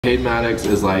Cade Maddox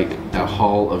is like a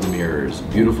hall of mirrors.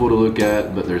 Beautiful to look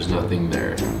at, but there's nothing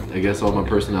there. I guess all my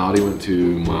personality went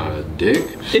to my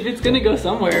dick. If it's gonna go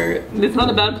somewhere, it's not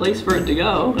a bad place for it to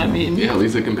go. I mean... Yeah, at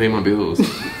least I can pay my bills.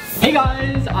 Hey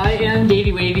guys, I am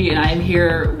Davey Wavy and I am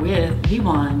here with the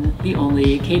one, the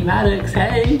only Cade Maddox.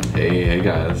 Hey. Hey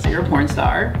guys. You're a porn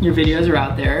star. Your videos are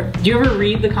out there. Do you ever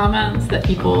read the comments that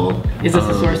people, is this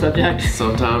a sore subject?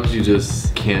 Sometimes you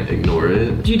just can't ignore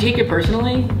it. Do you take it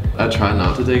personally? I try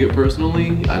not to take it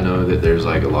personally. I know that there's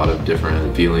like a lot of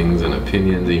different feelings and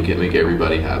opinions and you can't make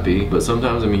everybody happy. But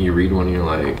sometimes, I mean, you read one and you're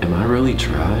like, am I really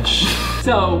trash?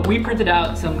 So we printed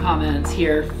out some comments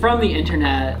here from the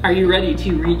internet. Are you ready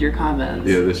to read your comments?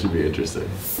 Yeah, this should be interesting.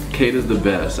 Cade is the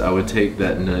best. I would take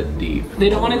that nut deep. They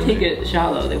don't want to take it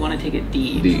shallow. They want to take it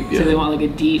deep. Deep, yeah. So they want like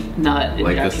a deep nut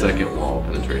injection. Like the second wall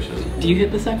penetration. Do you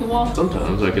hit the second wall?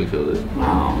 Sometimes I can feel it.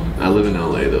 Wow. I live in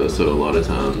LA though, so a lot of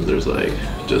times there's like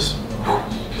just...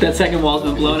 That second wall's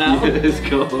been blown out? Yeah, it's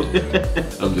cold.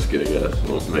 I'm just kidding, guys.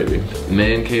 Well, maybe.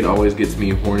 Man, Cade always gets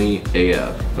me horny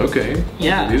AF. Okay.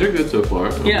 Yeah. These are good so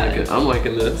far. I'm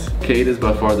liking this. Cade is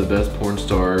by far the best porn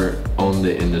star on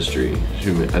the industry.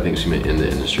 I think she meant in the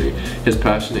industry. His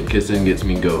passionate kissing gets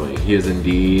me going. He is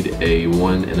indeed a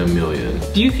 1 in a million.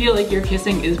 Do you feel like your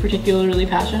kissing is particularly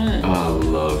passionate? I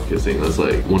love kissing. That's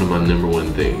like one of my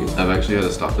 #1 things. I've actually had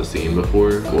to stop the scene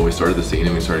before. When we started the scene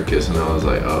and we started kissing, I was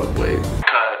like, oh, wait.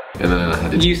 And then I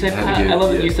had to. You said cut. I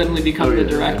love that you suddenly become the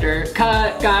director. Yeah.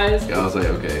 Cut, guys. I was like,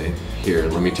 okay, here,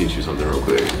 let me teach you something real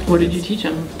quick. What did you teach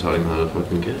him? Taught him how to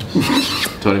fucking kiss.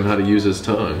 Taught him how to use his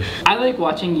tongue. I like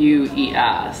watching you eat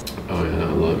ass. Oh yeah,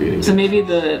 I love eating. So maybe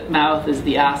the mouth is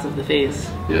the ass of the face.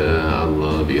 Yeah, I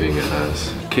love eating ass.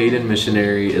 Cade and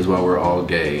missionary is why we're all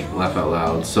gay. Laugh out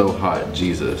loud. So hot,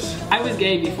 Jesus. I was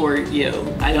gay before you.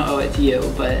 I don't owe it to you,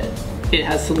 but it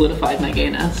has solidified my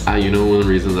gayness. You know one of the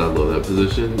reasons I love that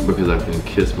position? Because I can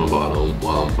kiss my bottom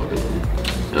while I'm fucking them.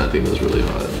 And I think that's really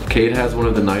hot. Cade has one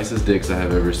of the nicest dicks I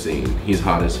have ever seen. He's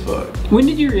hot as fuck. When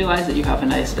did you realize that you have a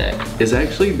nice dick? It's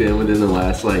actually been within the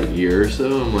last like year or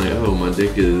so. I'm like, oh, my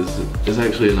dick is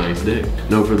actually a nice dick.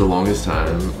 No, for the longest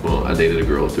time, well, I dated a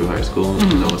girl through high school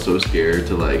and I was so scared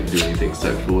to like do anything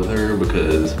sexual with her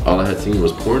because all I had seen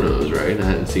was pornos, right? I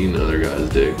hadn't seen other guys'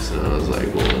 dicks and I was like,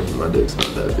 well, my dick's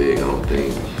not that big, I don't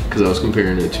think. Because I was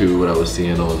comparing it to what I was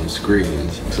seeing on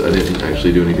screens. So I didn't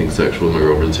actually do anything sexual with my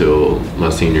girlfriend until my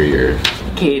senior year.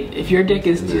 Cade, if your dick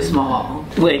is too small,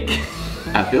 like...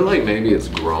 I feel like maybe it's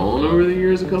grown over the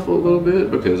years a little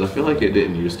bit because I feel like it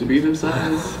didn't used to be this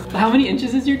size. How many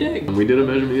inches is your dick? We did a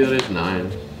measurement the other day, it's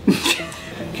 9.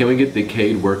 Can we get the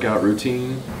Cade workout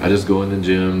routine? I just go in the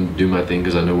gym, do my thing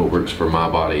because I know what works for my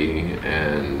body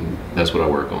and that's what I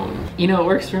work on. You know what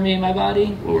works for me and my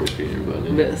body? What works for your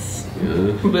body? This.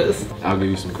 Yeah. This. I'll give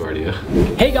you some cardio.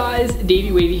 Hey guys,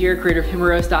 Davey Wavy here, creator of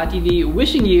HimRoast.tv,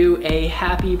 wishing you a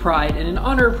happy Pride and in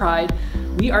honor of Pride,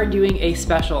 we are doing a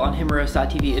special on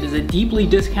HimRoast.tv. It is a deeply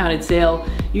discounted sale.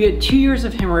 You get 2 years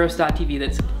of HimRoast.tv.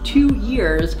 That's 2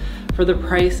 years for the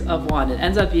price of one. It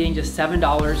ends up being just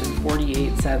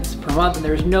 $7.48 per month, and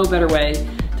there's no better way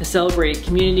to celebrate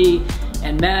community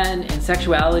and men and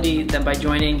sexuality than by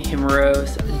joining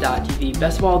HimRoast.tv.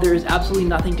 Best of all, there is absolutely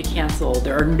nothing to cancel.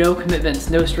 There are no commitments,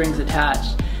 no strings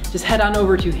attached. Just head on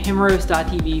over to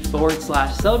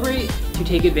himroast.tv/celebrate to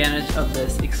take advantage of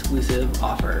this exclusive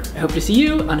offer. I hope to see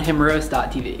you on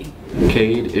himroast.tv.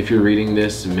 Cade, if you're reading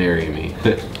this, marry me.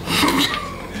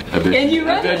 I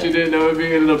bet you didn't know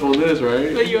we ended up on this,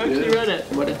 right? But you actually read it.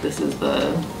 What if this is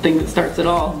the thing that starts it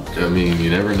all? I mean, you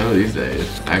never know these days.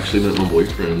 I actually met my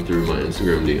boyfriend through my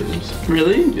Instagram DMs.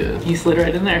 Really? Yeah. He slid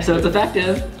right in there, so it's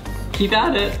effective. Keep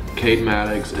at it. Cade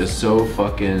Maddox is so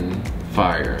fucking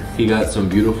fire. He got some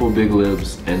beautiful big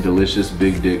lips and delicious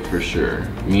big dick for sure.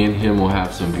 Me and him will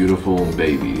have some beautiful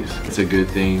babies. It's a good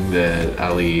thing that I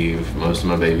leave most of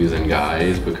my babies in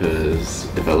guys because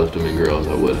if I left them in girls,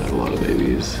 I would have a lot of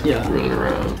babies running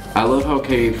around. I love how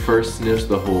Cade first sniffs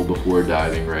the hole before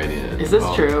diving right in. Is this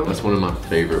true? That's one of my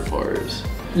favorite parts.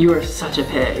 You are such a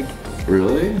pig.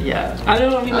 Really? Yeah. I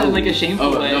don't mean like a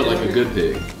shameful way. Oh, no, like a good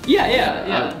pig. Yeah.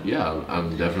 Yeah,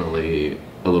 I'm definitely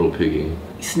a little piggy.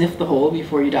 You sniff the hole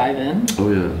before you dive in? Oh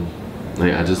yeah.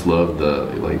 Like I just love the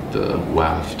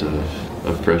waft of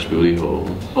fresh booty hole.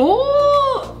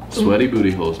 Oh! Sweaty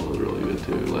booty hole smells really good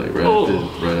too. Like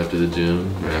right after the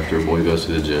gym, right after a boy goes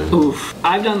to the gym. Oof.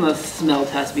 I've done the smell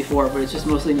test before, but it's just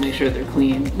mostly to make sure they're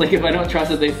clean. Like if I don't trust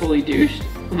that they fully douched,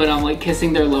 but I'm like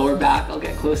kissing their lower back, I'll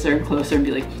get closer and closer and be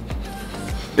like,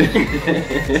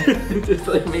 Just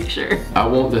like make sure. I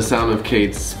want the sound of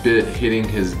Cade's spit hitting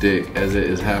his dick as it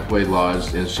is halfway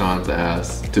lodged in Sean's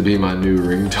ass to be my new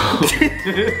ringtone.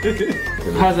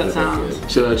 How does that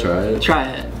sound? Should I try it? Try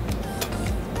it.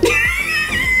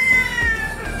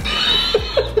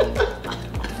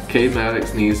 Cade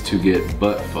Maddox needs to get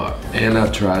butt fucked. And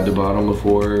I've tried to bottom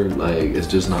before, like, it's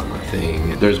just not my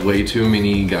thing. There's way too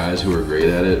many guys who are great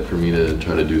at it for me to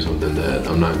try to do something that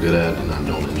I'm not good at and I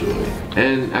don't enjoy.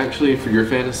 And actually, for your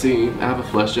fantasy, I have a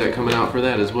flesh jack coming out for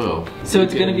that as well. So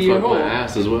it's gonna be your fuck whole my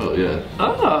ass as well, yeah.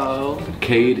 Oh.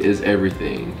 Cade is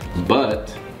everything,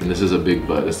 but, and this is a big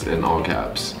but, it's in all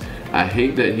caps, I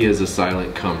hate that he is a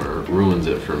silent comer. Ruins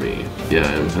it for me. Yeah,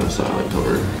 I am kind of silent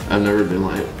comer. I've never been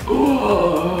like,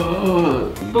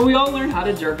 oh. But we all learn how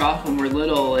to jerk off when we're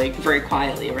little, like very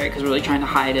quietly, right? Because we're like trying to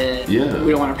hide it. Yeah.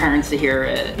 We don't want our parents to hear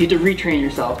it. You have to retrain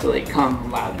yourself to like come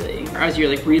loudly. As you're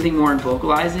like breathing more and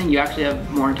vocalizing, you actually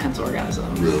have more intense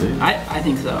orgasms. Really? I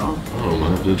think so. Oh, I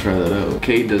might have to try that out.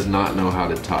 Cade does not know how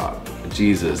to top.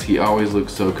 Jesus, he always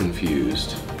looks so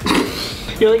confused.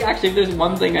 You're like, actually, if there's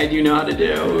one thing I do know how to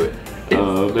do.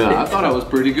 Man, I thought I was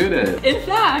pretty good at it. In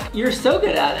fact, you're so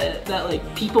good at it that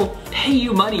like people pay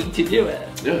you money to do it.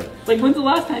 Yeah. Like, when's the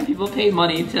last time people paid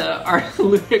money to our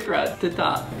ludicrous to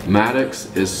top? Maddox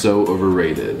is so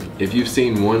overrated. If you've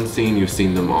seen one scene, you've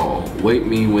seen them all. Wake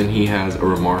me when he has a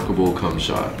remarkable cum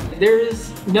shot.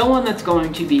 There's no one that's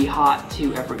going to be hot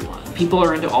to everyone. People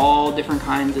are into all different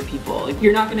kinds of people. Like,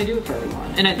 you're not gonna do it for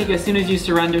everyone. And I think as soon as you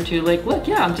surrender to like, look,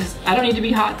 yeah, I don't need to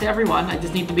be hot to everyone. I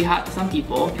just need to be hot to some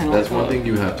people. That's one thing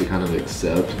you have to kind of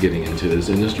accept getting into this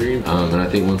industry. And I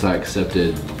think once I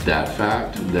accepted that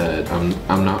fact, that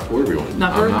I'm not for everyone.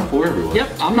 I'm not for everyone.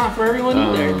 Yep, I'm not for everyone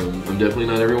either. I'm definitely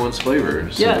not everyone's flavor.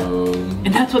 So. Yeah,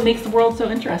 and that's what makes the world so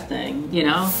interesting, you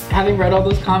know? Having read all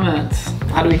those comments,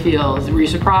 how do we feel? Were you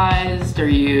surprised? Are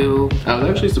you... I was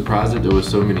actually surprised that there was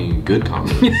so many good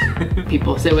comments.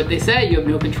 People say what they say, you have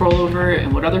no control over it,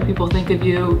 and what other people think of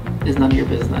you is none of your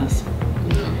business.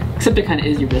 Except it kind of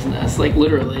is your business, like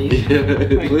literally. Yeah,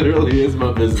 it literally is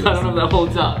my business. I don't know if that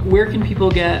holds up. Where can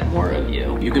people get more of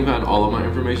you? You can find all of my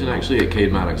information actually at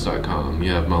cademaddox.com.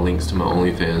 You have my links to my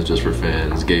OnlyFans just for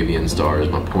fans, Gavian Stars,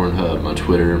 my Pornhub, my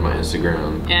Twitter, my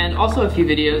Instagram. And also a few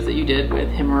videos that you did with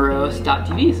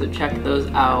himoroast.tv, so check those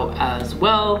out as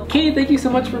well. Cade, thank you so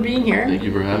much for being here. Thank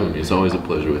you for having me. It's always a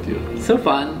pleasure with you. So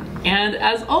fun. And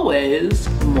as always,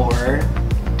 more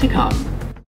to come.